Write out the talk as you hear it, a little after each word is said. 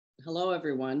Hello,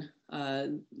 everyone.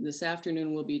 This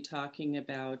afternoon, we'll be talking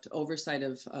about oversight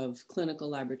of clinical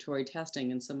laboratory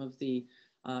testing and some of the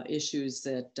issues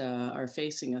that are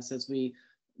facing us as we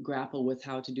grapple with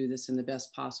how to do this in the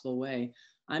best possible way.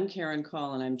 I'm Karen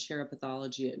Call, and I'm Chair of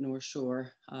Pathology at North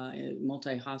Shore, a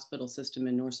multi-hospital system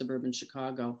in North Suburban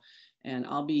Chicago. And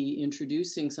I'll be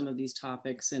introducing some of these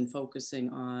topics and focusing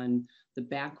on the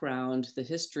background, the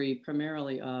history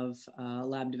primarily of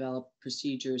lab-developed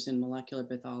procedures in molecular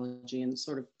pathology and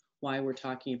sort of why we're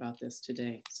talking about this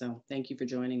today. So thank you for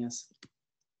joining us.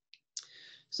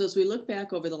 So as we look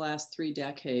back over the last 3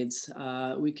 decades,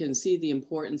 we can see the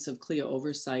importance of CLIA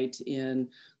oversight in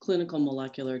clinical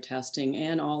molecular testing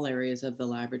and all areas of the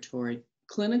laboratory.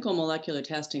 Clinical molecular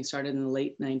testing started in the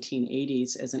late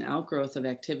 1980s as an outgrowth of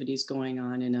activities going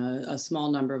on in a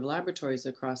small number of laboratories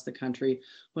across the country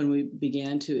when we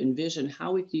began to envision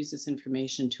how we could use this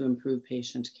information to improve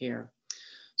patient care.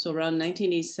 So around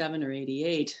 1987 or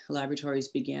 88, laboratories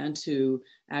began to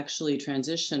actually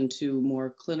transition to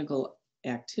more clinical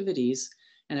activities.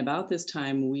 And about this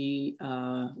time, we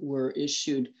were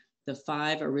issued the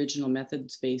 5 original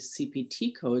methods-based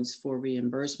CPT codes for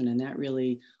reimbursement, and that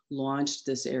really launched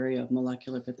this area of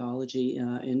molecular pathology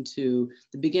into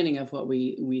the beginning of what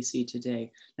we see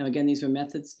today. Now, again, these were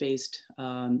methods-based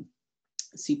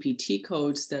CPT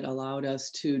codes that allowed us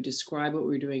to describe what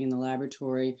we're doing in the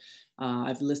laboratory.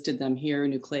 I've listed them here: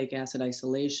 nucleic acid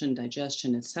isolation,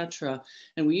 digestion, etc.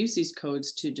 And we use these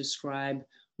codes to describe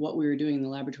what we were doing in the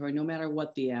laboratory, no matter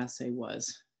what the assay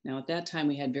was. Now, at that time,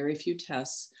 we had very few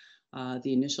tests.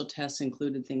 The initial tests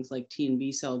included things like T and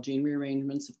B cell gene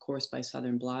rearrangements, of course, by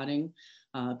southern blotting,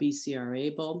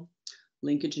 BCR-ABL,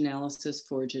 linkage analysis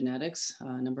for genetics.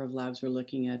 A number of labs were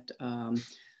looking at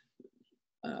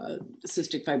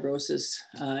cystic fibrosis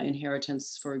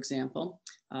inheritance, for example.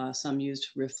 Some used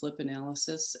RIF-FLIP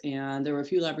analysis, and there were a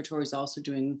few laboratories also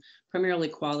doing primarily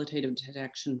qualitative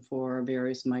detection for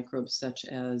various microbes such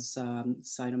as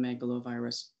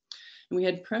cytomegalovirus. And we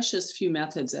had precious few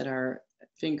methods at our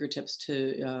fingertips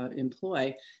to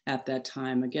employ at that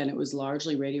time. Again, it was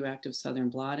largely radioactive southern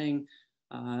blotting,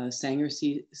 Sanger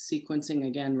sequencing,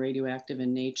 again, radioactive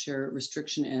in nature,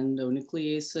 restriction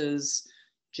endonucleases,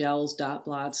 gels, dot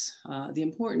blots. The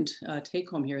important take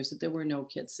home here is that there were no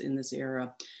kits in this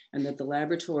era, and that the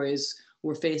laboratories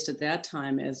were faced at that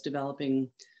time as developing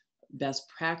best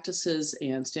practices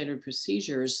and standard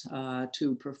procedures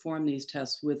to perform these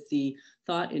tests with the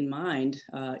thought in mind,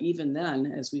 even then,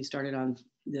 as we started on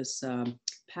this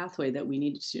pathway, that we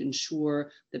needed to ensure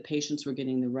that patients were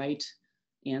getting the right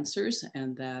answers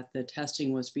and that the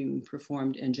testing was being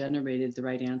performed and generated the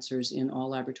right answers in all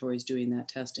laboratories doing that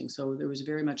testing. So there was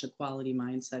very much a quality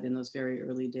mindset in those very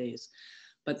early days.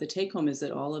 But the take home is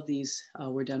that all of these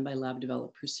were done by lab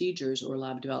developed procedures or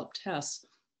lab developed tests.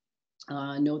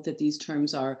 Note that these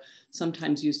terms are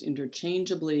sometimes used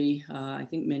interchangeably. I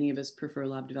think many of us prefer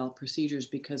lab developed procedures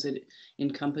because it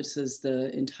encompasses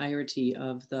the entirety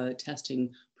of the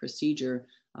testing procedure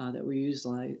that we're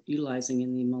utilizing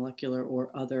in the molecular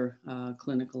or other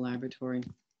clinical laboratory.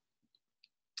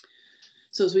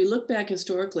 So as we look back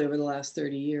historically over the last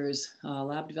 30 years,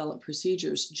 lab developed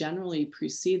procedures generally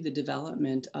precede the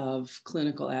development of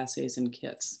clinical assays and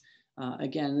kits.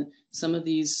 Again, some of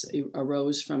these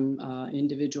arose from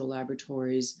individual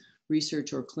laboratories,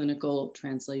 research or clinical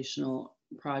translational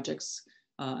projects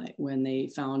when they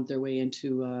found their way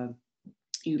into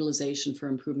utilization for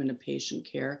improvement of patient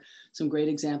care. Some great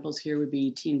examples here would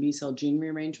be T and B cell gene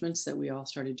rearrangements that we all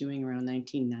started doing around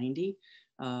 1990.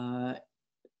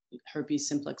 Herpes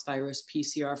simplex virus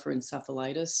PCR for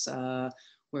encephalitis,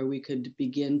 where we could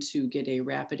begin to get a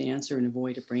rapid answer and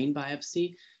avoid a brain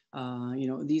biopsy.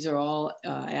 These are all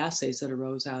assays that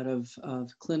arose out of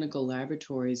clinical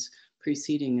laboratories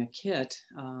preceding a kit,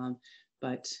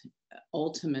 but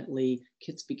ultimately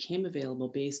kits became available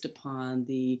based upon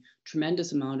the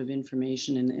tremendous amount of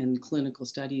information and clinical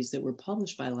studies that were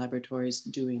published by laboratories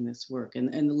doing this work.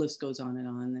 And the list goes on and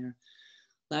on there.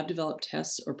 Lab developed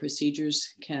tests or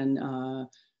procedures can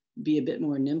be a bit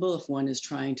more nimble if one is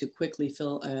trying to quickly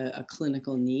fill a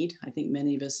clinical need. I think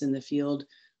many of us in the field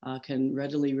can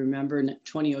readily remember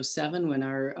 2007 when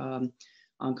our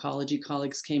oncology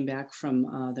colleagues came back from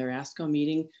their ASCO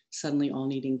meeting, suddenly all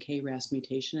needing KRAS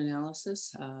mutation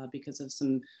analysis because of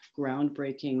some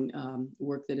groundbreaking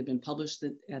work that had been published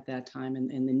at that time,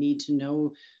 and the need to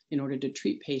know in order to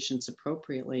treat patients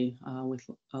appropriately with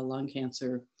lung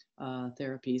cancer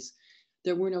therapies.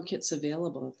 There were no kits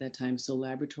available at that time, so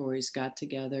laboratories got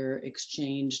together,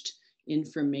 exchanged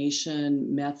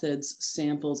information, methods,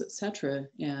 samples, et cetera,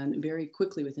 and very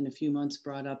quickly, within a few months,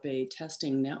 brought up a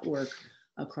testing network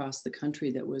across the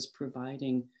country that was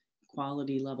providing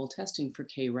quality level testing for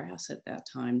KRAS at that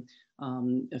time.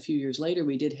 A few years later,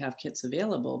 we did have kits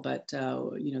available, but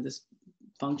this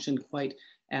functioned quite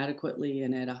adequately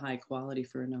and at a high quality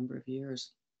for a number of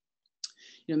years.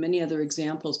 Many other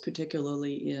examples,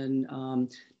 particularly in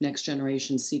next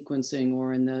generation sequencing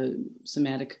or in the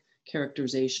somatic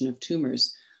characterization of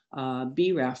tumors.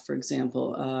 BRAF, for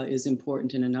example, is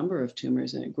important in a number of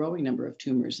tumors, a growing number of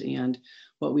tumors. And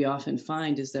what we often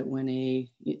find is that when a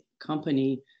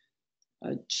company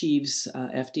achieves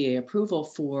FDA approval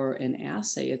for an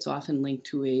assay, it's often linked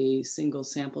to a single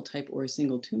sample type or a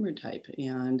single tumor type.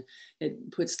 And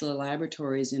it puts the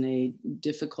laboratories in a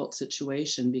difficult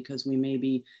situation because we may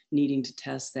be needing to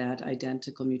test that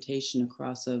identical mutation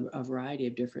across a variety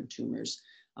of different tumors.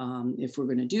 If we're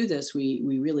going to do this, we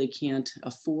really can't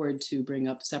afford to bring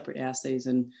up separate assays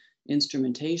and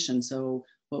instrumentation. So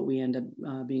what we end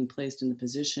up being placed in the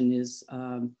position is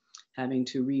having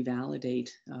to revalidate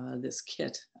this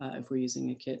kit if we're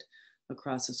using a kit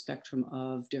across a spectrum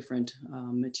of different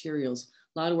materials.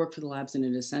 A lot of work for the labs, and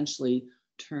it essentially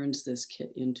turns this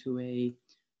kit into a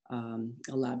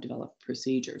lab developed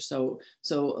procedure. So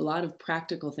a lot of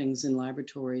practical things in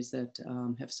laboratories that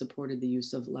have supported the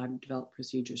use of lab developed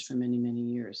procedures for many, many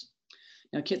years.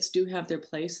 Now, kits do have their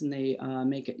place, and they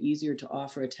make it easier to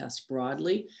offer a test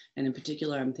broadly. And in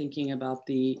particular, I'm thinking about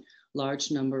the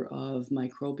large number of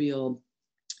microbial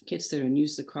kits that are in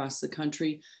use across the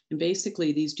country. And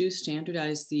basically, these do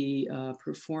standardize the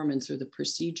performance or the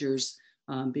procedures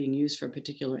being used for a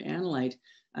particular analyte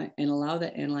and allow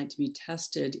that analyte to be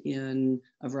tested in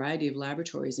a variety of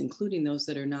laboratories, including those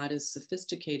that are not as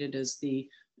sophisticated as the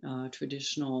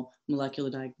traditional molecular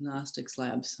diagnostics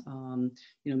labs.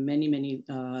 Many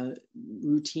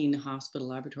routine hospital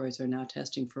laboratories are now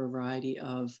testing for a variety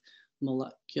of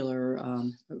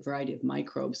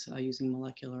microbes using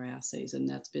molecular assays, and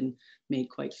that's been made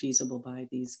quite feasible by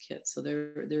these kits. So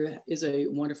there is a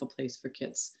wonderful place for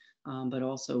kits, but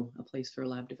also a place for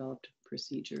lab developed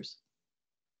procedures.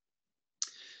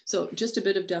 So just a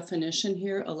bit of definition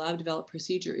here. A lab developed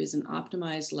procedure is an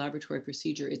optimized laboratory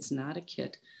procedure. It's not a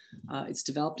kit. It's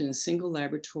developed in a single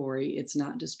laboratory. It's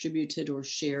not distributed or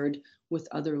shared with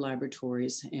other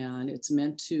laboratories, and it's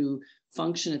meant to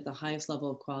function at the highest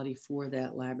level of quality for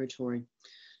that laboratory.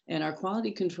 And our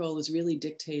quality control is really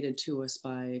dictated to us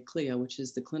by CLIA, which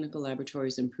is the Clinical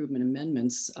Laboratories Improvement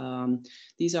Amendments.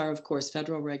 These are, of course,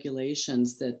 federal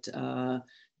regulations that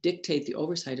dictate the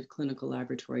oversight of clinical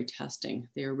laboratory testing.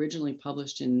 They were originally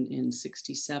published in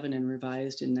 67 and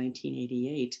revised in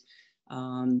 1988,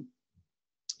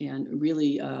 and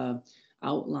really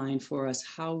outline for us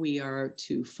how we are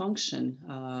to function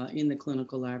in the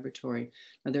clinical laboratory.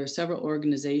 Now, there are several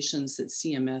organizations that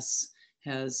CMS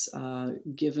has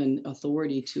given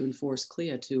authority to enforce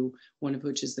CLIA to, one of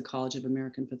which is the College of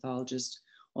American Pathologists,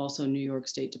 also New York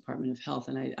State Department of Health.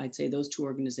 And I'd say those two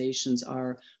organizations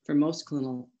are, for most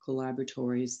clinical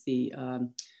laboratories, the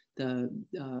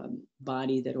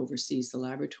body that oversees the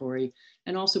laboratory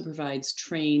and also provides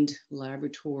trained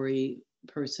laboratory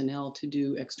personnel to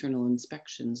do external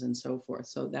inspections and so forth.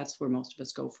 So that's where most of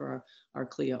us go for our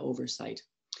CLIA oversight.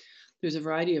 There's a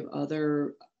variety of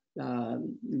other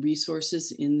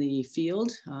resources in the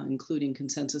field, including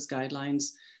consensus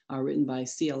guidelines written by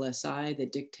CLSI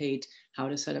that dictate how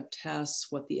to set up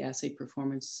tests, what the assay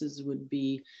performances would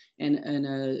be, and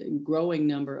a growing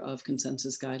number of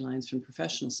consensus guidelines from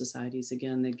professional societies,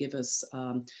 again, that give us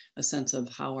a sense of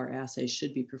how our assays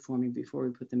should be performing before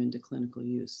we put them into clinical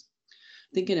use.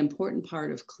 I think an important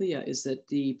part of CLIA is that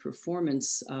the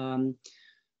performance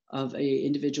of an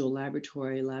individual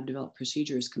laboratory lab developed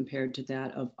procedures compared to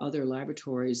that of other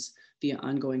laboratories via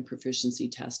ongoing proficiency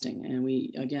testing. And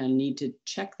we, again, need to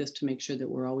check this to make sure that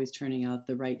we're always turning out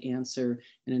the right answer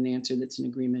and an answer that's in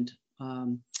agreement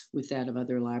with that of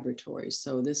other laboratories.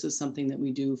 So this is something that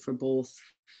we do for both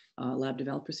lab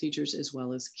developed procedures as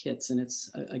well as kits. And it's,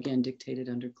 again, dictated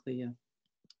under CLIA.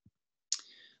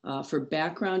 For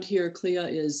background here, CLIA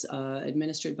is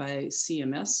administered by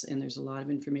CMS, and there's a lot of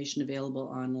information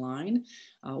available online.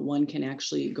 One can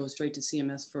actually go straight to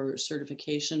CMS for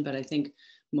certification, but I think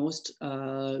most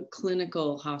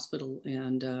clinical hospital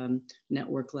and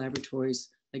network laboratories,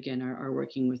 again, are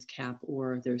working with CAP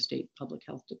or their state public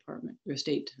health department, their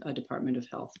state Department of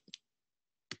Health.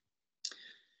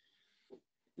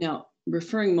 Now,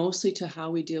 referring mostly to how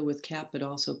we deal with CAP, but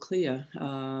also CLIA,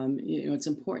 it's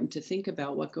important to think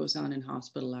about what goes on in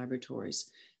hospital laboratories.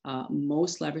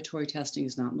 Most laboratory testing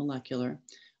is not molecular.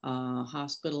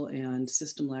 Hospital and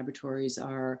system laboratories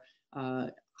are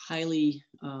highly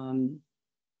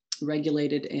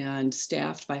regulated and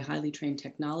staffed by highly trained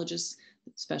technologists,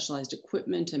 specialized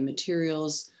equipment and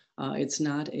materials. It's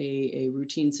not a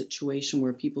routine situation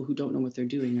where people who don't know what they're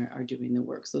doing are doing the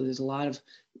work. So there's a lot of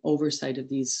oversight of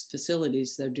these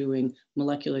facilities that are doing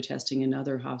molecular testing and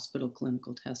other hospital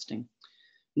clinical testing.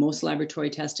 Most laboratory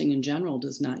testing in general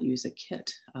does not use a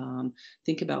kit.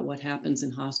 Think about what happens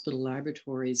in hospital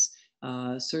laboratories,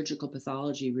 surgical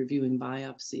pathology, reviewing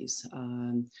biopsies,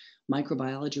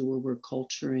 microbiology where we're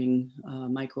culturing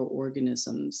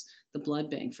microorganisms, the blood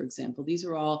bank, for example. These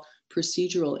are all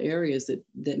procedural areas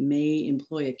that may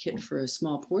employ a kit for a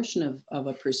small portion of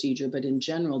a procedure, but in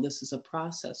general, this is a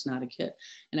process, not a kit.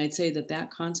 And I'd say that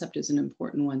that concept is an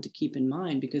important one to keep in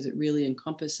mind because it really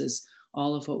encompasses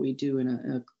all of what we do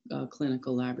in a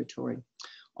clinical laboratory.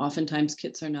 Oftentimes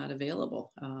kits are not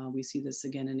available. We see this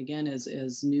again and again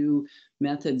as new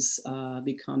methods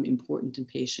become important in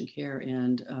patient care,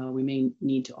 and we may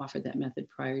need to offer that method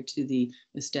prior to the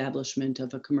establishment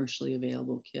of a commercially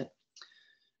available kit.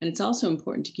 And it's also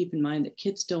important to keep in mind that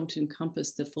kits don't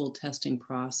encompass the full testing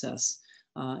process.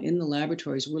 In the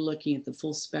laboratories, we're looking at the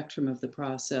full spectrum of the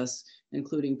process,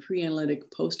 including pre-analytic,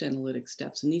 post-analytic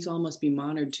steps. And these all must be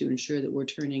monitored to ensure that we're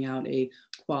turning out a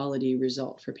quality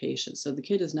result for patients. So the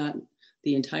kit is not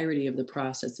the entirety of the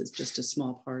process, it's just a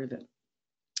small part of it.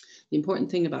 The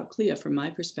important thing about CLIA, from my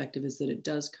perspective, is that it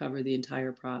does cover the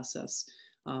entire process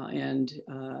and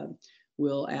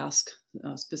will ask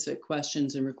specific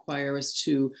questions and require us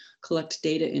to collect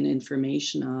data and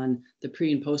information on the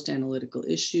pre and post-analytical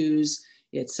issues.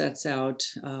 It sets out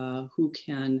who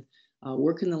can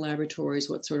work in the laboratories,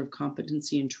 what sort of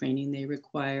competency and training they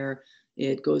require.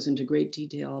 It goes into great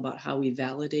detail about how we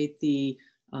validate the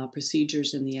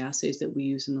procedures and the assays that we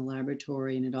use in the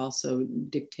laboratory. And it also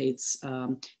dictates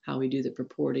how we do the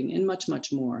reporting and much,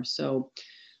 much more. So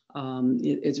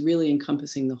it's really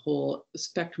encompassing the whole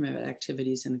spectrum of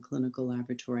activities in a clinical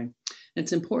laboratory. And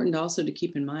it's important also to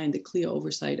keep in mind that CLIA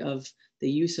oversight of the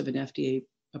use of an FDA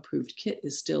approved kit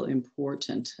is still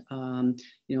important.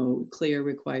 CLIA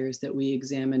requires that we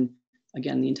examine,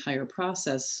 again, the entire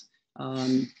process,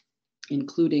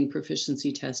 including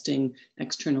proficiency testing,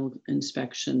 external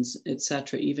inspections, et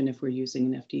cetera, even if we're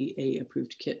using an FDA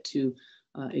approved kit to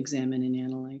examine and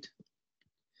analyze.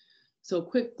 So a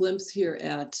quick glimpse here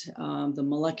at the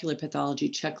molecular pathology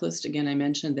checklist. Again, I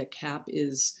mentioned that CAP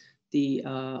is the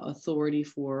authority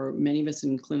for many of us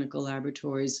in clinical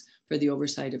laboratories for the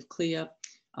oversight of CLIA.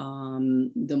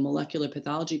 The molecular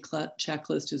pathology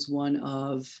checklist is one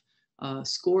of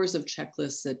scores of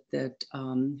checklists that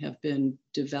have been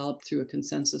developed through a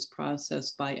consensus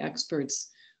process by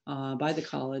experts by the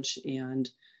college. And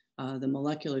the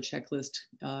molecular checklist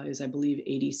is, I believe,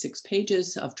 86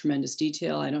 pages of tremendous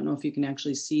detail. I don't know if you can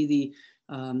actually see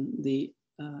the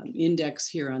index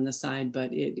here on the side,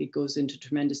 but it goes into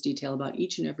tremendous detail about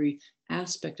each and every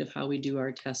aspect of how we do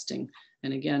our testing.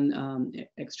 And again,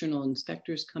 external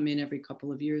inspectors come in every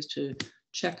couple of years to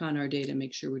check on our data,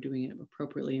 make sure we're doing it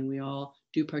appropriately. And we all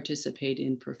do participate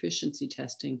in proficiency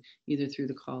testing, either through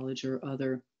the college or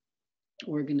other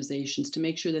organizations, to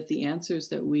make sure that the answers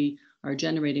that we are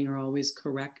generating are always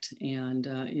correct and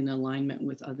in alignment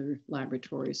with other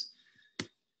laboratories.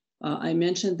 I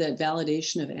mentioned that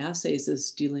validation of assays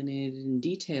is delineated in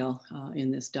detail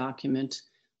in this document.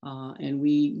 And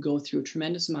we go through a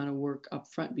tremendous amount of work up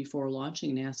front before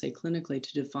launching an assay clinically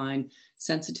to define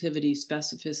sensitivity,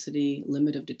 specificity,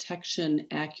 limit of detection,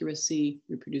 accuracy,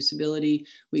 reproducibility.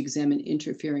 We examine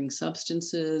interfering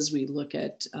substances. We look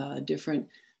at different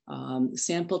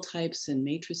sample types and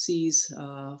matrices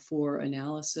for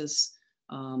analysis.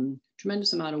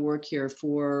 Tremendous amount of work here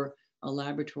for a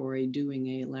laboratory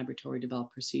doing a laboratory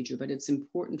developed procedure, but it's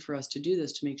important for us to do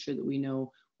this to make sure that we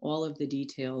know all of the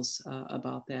details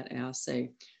about that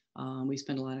assay. We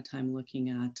spend a lot of time looking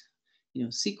at,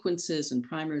 sequences and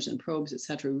primers and probes, et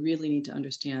cetera. We really need to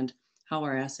understand how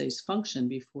our assays function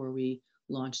before we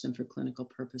launch them for clinical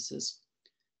purposes.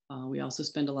 We also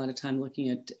spend a lot of time looking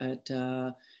at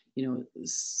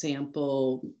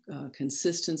sample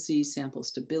consistency, sample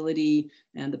stability,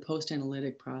 and the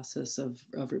post-analytic process of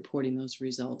reporting those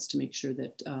results to make sure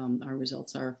that our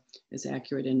results are as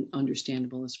accurate and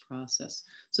understandable as process.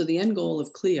 So the end goal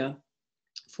of CLIA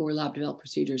for lab developed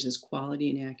procedures is quality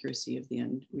and accuracy of the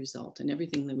end result, and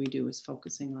everything that we do is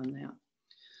focusing on that.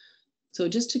 So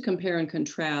just to compare and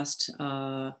contrast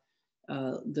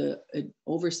the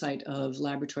oversight of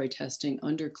laboratory testing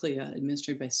under CLIA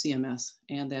administered by CMS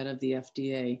and that of the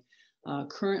FDA.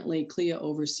 Currently, CLIA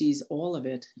oversees all of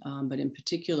it, but in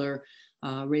particular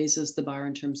raises the bar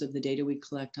in terms of the data we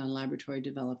collect on laboratory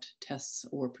developed tests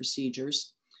or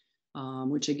procedures.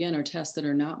 which again are tests that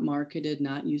are not marketed,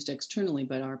 not used externally,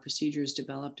 but are procedures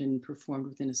developed and performed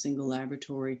within a single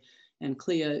laboratory. And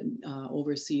CLIA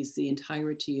oversees the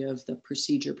entirety of the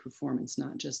procedure performance,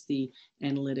 not just the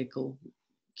analytical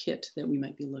kit that we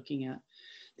might be looking at.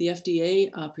 The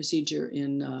FDA procedure,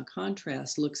 in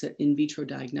contrast, looks at in vitro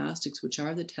diagnostics, which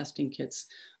are the testing kits.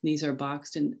 These are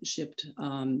boxed and shipped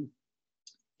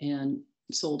and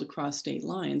sold across state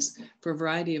lines for a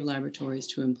variety of laboratories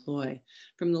to employ.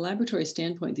 From the laboratory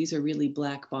standpoint, these are really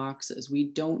black boxes. We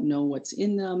don't know what's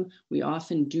in them. We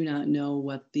often do not know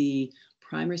what the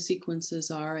primer sequences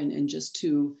are. And just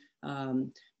to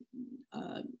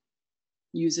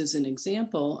use as an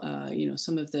example,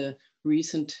 some of the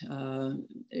recent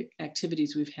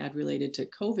activities we've had related to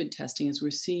COVID testing, as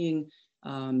we're seeing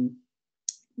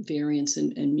variants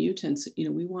and mutants,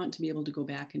 we want to be able to go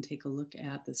back and take a look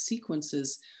at the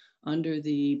sequences under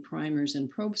the primers and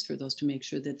probes for those to make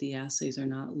sure that the assays are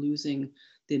not losing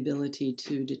the ability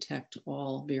to detect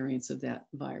all variants of that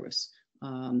virus.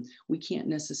 We can't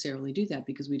necessarily do that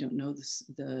because we don't know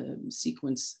the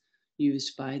sequence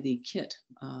used by the kit.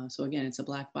 So again, it's a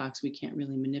black box. We can't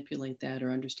really manipulate that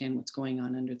or understand what's going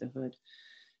on under the hood.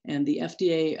 And the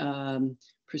FDA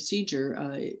procedure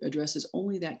addresses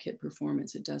only that kit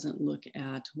performance. It doesn't look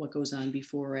at what goes on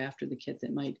before or after the kit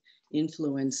that might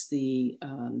influence the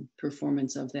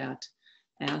performance of that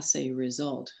assay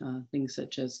result, things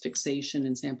such as fixation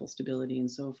and sample stability and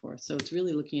so forth. So it's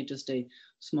really looking at just a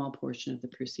small portion of the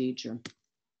procedure.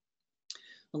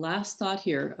 The last thought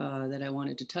here that I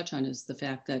wanted to touch on is the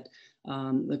fact that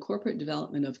the corporate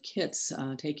development of kits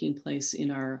taking place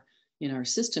in our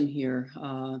system here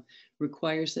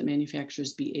requires that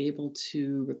manufacturers be able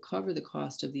to recover the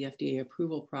cost of the FDA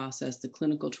approval process, the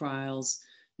clinical trials,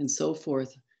 and so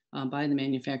forth by the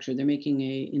manufacturer. They're making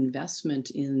an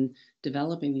investment in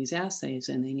developing these assays,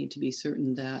 and they need to be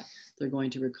certain that they're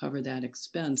going to recover that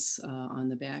expense on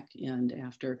the back end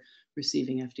after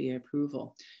receiving FDA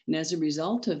approval. And as a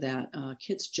result of that,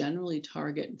 kits generally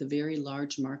target the very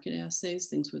large market assays,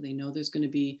 things where they know there's going to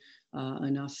be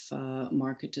enough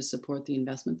market to support the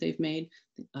investment they've made.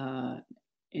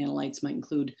 Analytes might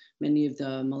include many of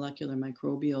the molecular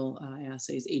microbial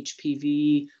assays,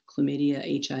 HPV,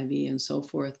 chlamydia, HIV, and so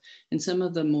forth. And some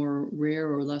of the more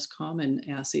rare or less common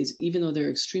assays, even though they're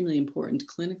extremely important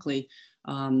clinically,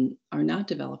 are not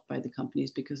developed by the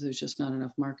companies because there's just not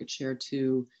enough market share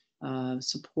to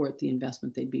support the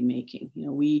investment they'd be making.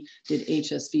 We did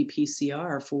HSV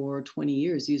PCR for 20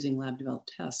 years using lab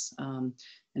developed tests,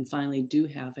 and finally do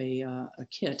have a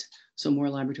kit so more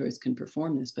laboratories can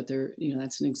perform this. But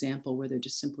that's an example where there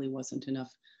just simply wasn't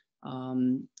enough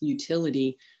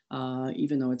utility,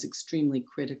 even though it's extremely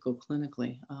critical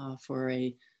clinically for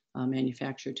a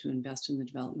manufacturer to invest in the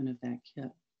development of that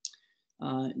kit.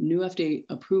 New FDA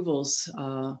approvals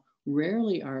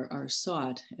rarely are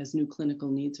sought as new clinical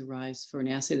needs arise for an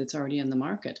assay that's already on the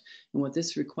market. And what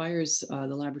this requires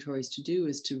the laboratories to do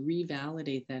is to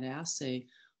revalidate that assay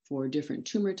for different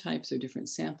tumor types or different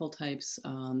sample types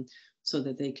so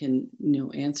that they can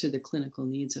answer the clinical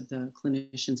needs of the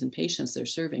clinicians and patients they're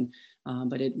serving.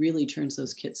 But it really turns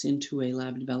those kits into a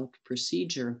lab developed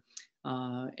procedure,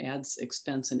 adds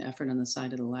expense and effort on the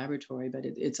side of the laboratory, but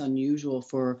it's unusual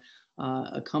for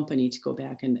a company to go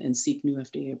back and seek new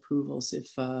FDA approvals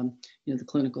if the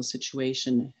clinical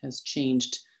situation has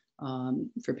changed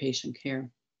for patient care.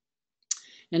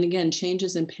 And again,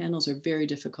 changes in panels are very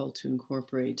difficult to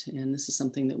incorporate, and this is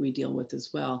something that we deal with as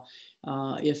well.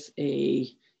 If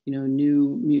a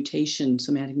new mutation,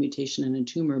 somatic mutation in a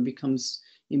tumor becomes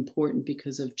important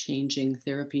because of changing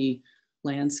therapy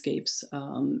landscapes,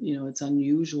 it's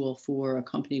unusual for a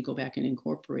company to go back and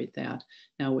incorporate that.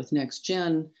 Now with next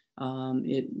gen,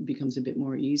 it becomes a bit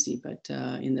more easy, but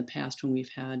in the past when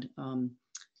we've had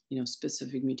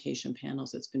specific mutation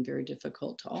panels, it's been very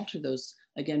difficult to alter those,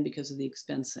 again, because of the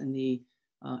expense and the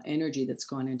energy that's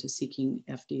gone into seeking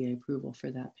FDA approval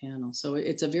for that panel. So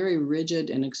it's a very rigid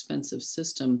and expensive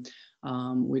system,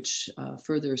 which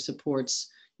further supports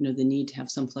the need to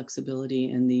have some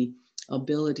flexibility and the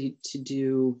ability to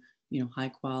do high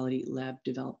quality lab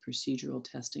developed procedural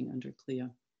testing under CLIA.